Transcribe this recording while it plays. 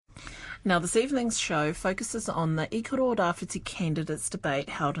Now, this evening's show focuses on the Ikaroa Rawhiti candidates debate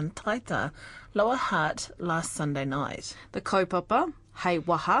held in Taita, Lower Hutt, last Sunday night. The kaupapa, Hei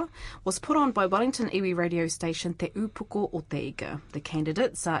Waha, was put on by Wellington iwi radio station Te Upuko o Te Ika. The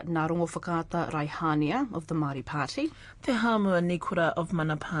candidates are Ngā Rongo Whakaata Raihania of the Maori Party, Te Hamua Nikora of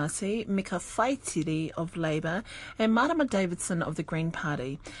Mana Party, Meka Whaitiri of Labour, and Marama Davidson of the Green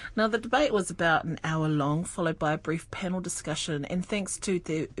Party. Now, the debate was about an hour long, followed by a brief panel discussion, and thanks to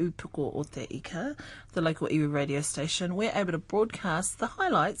Te Upuko o Te Ika, the local iwi radio station, we're able to broadcast the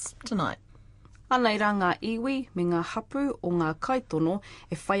highlights tonight. Anei rā ngā iwi me ngā hapu o ngā kaitono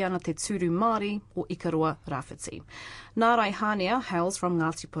e whai ana te tūru Māori o Ikaroa Rawhiti. Nā Raihania hails from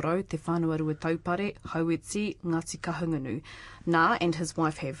Ngāti Porou, te whānau rua taupare, Haueti, Ngāti Kahungunu. Nā and his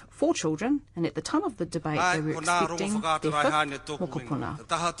wife have 4 children, and at the time of the debate they were expecting their 5th mokopuna. Te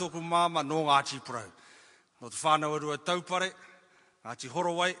taha tōku māma no Ngāti Porou. No te whānau rua taupare, Ngāti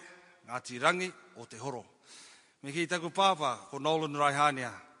Horowai, Ngāti Rangi o te Horo. Me ki taku pāpā ko Nolan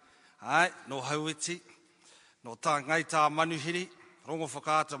Raihania. Ai, no Haueti, no tā ngai tā manuhiri, rongo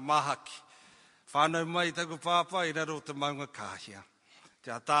whakaata mahaki. Whānau mai taku pāpā i raro te maunga kāhia. Te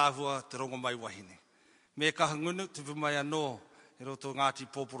atāhua te rongo mai wahine. Me kahungunu tupu mai anō i roto Ngāti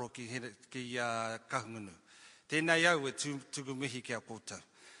Pōporo ki kahungunu. Tēnei au e tuku mihi kia koutou.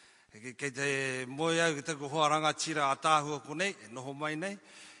 Kei te moe au ki taku hoa rangatira atāhua konei, e noho mai nei,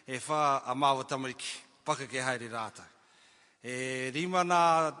 e wha a māua tamariki, paka ke haere rātou. E rima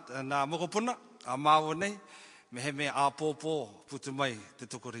nā mokopuna, a māua nei, me he me a pōpō putu mai te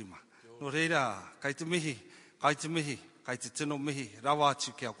toko rima. No reira, kai te mihi, kai te tino mihi, rawa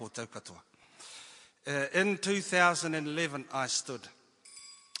atu kia kōtou katoa. In 2011, I stood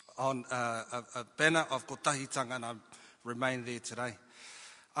on a banner of kotahitanga, and I remain there today.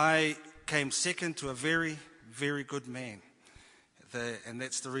 I came second to a very, very good man, and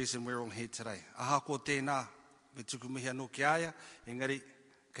that's the reason we're all here today. Aha ko tēnā.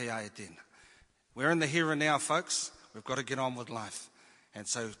 We're in the here and now, folks. We've got to get on with life. And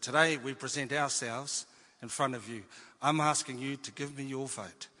so today we present ourselves in front of you. I'm asking you to give me your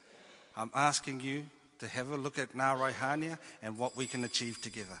vote. I'm asking you to have a look at Ngā Raihania and what we can achieve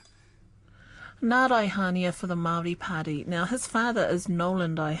together. Ngā Raihania for the Maori Party. Now, his father is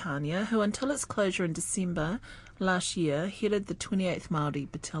Nolan Raihania, who until its closure in December last year headed the 28th Maori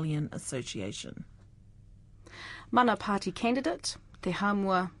Battalion Association. Mana Party candidate, Te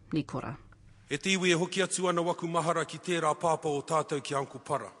Hamua Nikora. E te iwi e hoki atu ana waku mahara ki tērā pāpa o tātou ki Anku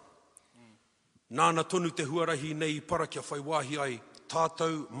Para. Nāna tonu te huarahi nei I para kia whai wāhi ai,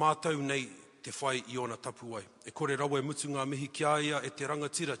 tātou, mātou nei te whai I ona tapu ai. E kore rawa e mutu ngā mihi kia ia e te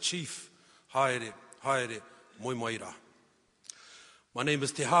rangatira Chief, haere, moi mai rā. My name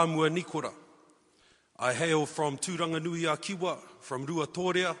is Te Hamua Nikora. I hail from Tūranganui a Kiwa, from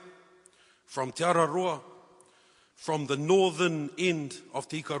Ruatoria, from Te Araroa, from the northern end of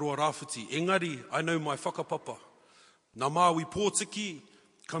Te Ikaroa Rawhiti. Engari, I know my whakapapa. Ngā Māui Pōtiki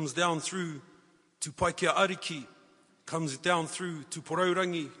comes down through to Paikea Ariki, comes down through to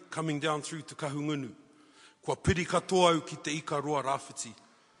Poraurangi, coming down through to Kahungunu. Kua piri katoa au ki Te Ikaroa Rawhiti.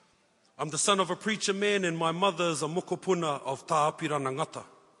 I'm the son of a preacher man and my mother is a mokopuna of Tāpirana Ngata.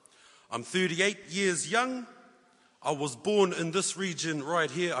 I'm 38 years young. I was born in this region right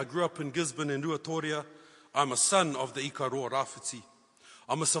here. I grew up in Gisborne and Ruatoria. I'm a son of the Ikaroa Rawhiti.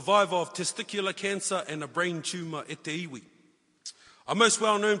 I'm a survivor of testicular cancer and a brain tumour e te iwi. I'm most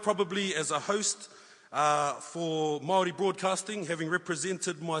well known probably as a host for Māori broadcasting, having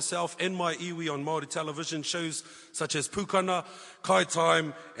represented myself and my iwi on Māori television shows such as Pukana, Kai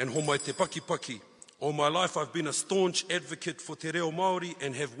Time and Homai Te Paki Paki. All my life I've been a staunch advocate for te reo Māori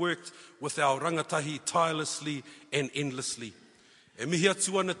and have worked with our rangatahi tirelessly and endlessly. E mihi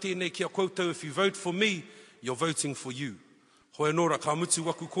atu ana tēnei kia koutou, if you vote for me, you're voting for you. Hoi nora, ka mutu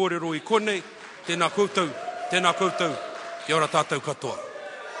waku kōrero I konei, tēnā koutou, kia ora tātou katoa.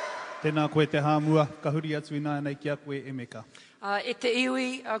 Tēnā koe Te Hamua, ka huri atu ina nei kia koe e Meka. E te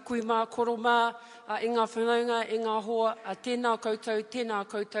iwi, kui mā koromā, I ngā whanaunga, I ngā hoa, tēnā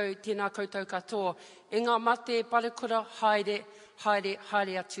koutou katoa. I ngā mate, parekura, haere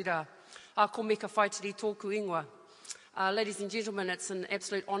atu rā. Ko Meka Whaitiri tōku ingoa. Ladies and gentlemen, it's an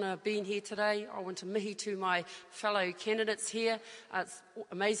absolute honour being here today. I want to mihi to my fellow candidates here. It's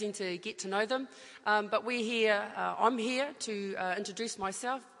amazing to get to know them. But we're here, I'm here to introduce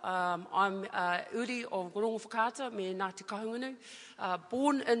myself. I'm Uri of Rongo Whakaata, me Ngāti Kahungunu.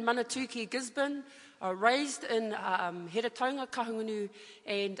 Born in Manatuki, Gisborne, raised in Heretaunga, Kahungunu,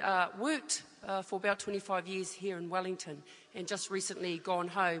 and worked for about 25 years here in Wellington, and just recently gone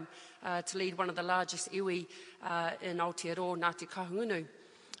home to lead one of the largest iwi in Aotearoa, Ngāti Kahungunu.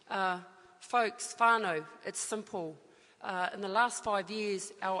 Folks, whānau, it's simple. In the last 5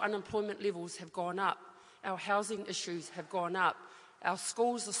 years, our unemployment levels have gone up. Our housing issues have gone up. Our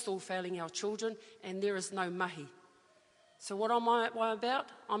schools are still failing our children, and there is no mahi. So what am I about?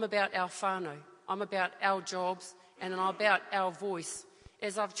 I'm about our whānau. I'm about our jobs, and I'm about our voice.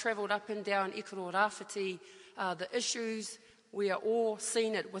 As I've travelled up and down Ikaroa Rawhiti, the issues, we are all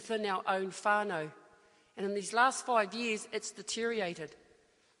seeing it within our own whānau. And in these last 5 years, it's deteriorated.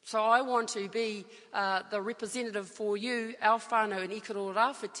 So I want to be the representative for you, our whānau in Ikaroa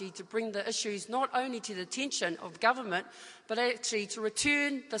Rawhiti, to bring the issues not only to the attention of government, but actually to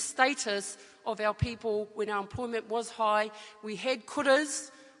return the status of our people when our employment was high. We had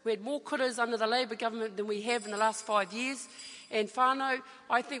kuras, we had more kuras under the Labour government than we have in the last 5 years. And whānau,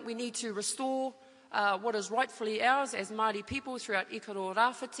 I think we need to restore what is rightfully ours as Māori people throughout Ikaroa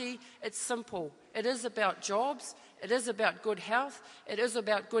Rawhiti. It's simple. It is about jobs. It is about good health, it is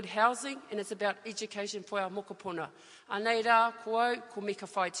about good housing, and it's about education for our mokopuna. Anei rā, ko au, ko Meka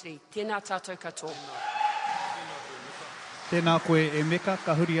Whaitiri. Tēnā tātou katoa. Tēnā koe e Meka,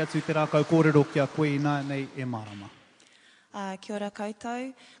 ka huri atu te rākau kōrero kia koe ina nei e Marama. Kia ora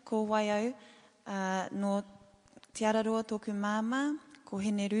koutou, ko waiau, no te araroa tōku māma, ko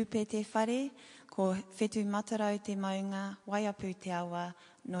hene rūpe te whare, ko whetu matarau te maunga, waiapu te awa,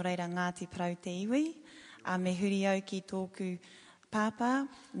 no reira Ngāti Parau te iwi. Me huri au ki tōku pāpā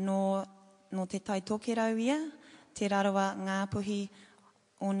no te tai tokerau ia, te raroa ngā puhi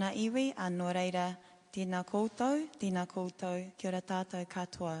o nā iwi, no reira tēnā koutou, kia ora tātou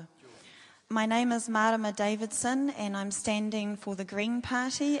katoa. My name is Marama Davidson and I'm standing for the Green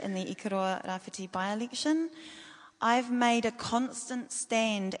Party in the Ikaroa Rawhiti by-election. I've made a constant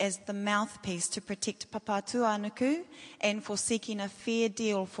stand as the mouthpiece to protect papatūānuku and for seeking a fair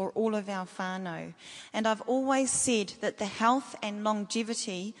deal for all of our whānau. And I've always said that the health and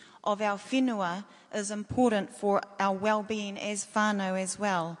longevity of our whenua is important for our well-being as whānau as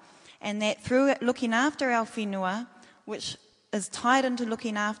well. And that through looking after our whenua, which is tied into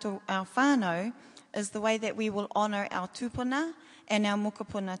looking after our whānau, is the way that we will honour our tūpuna and our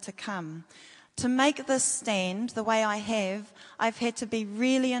mokopuna to come. To make this stand the way I have, I've had to be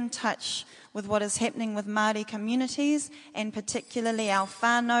really in touch with what is happening with Māori communities and particularly our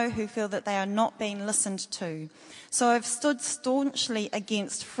whānau who feel that they are not being listened to. So I've stood staunchly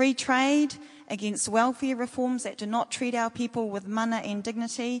against free trade, against welfare reforms that do not treat our people with mana and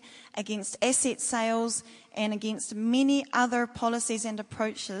dignity, against asset sales and against many other policies and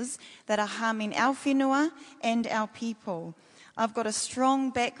approaches that are harming our whenua and our people. I've got a strong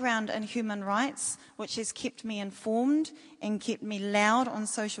background in human rights, which has kept me informed and kept me loud on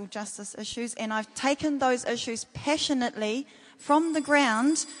social justice issues, and I've taken those issues passionately from the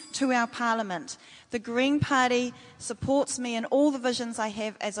ground to our Parliament. The Green Party supports me in all the visions I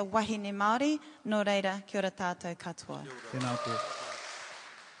have as a wahine Māori. Nō reira, kia ora tātou katoa. Tēnā koe.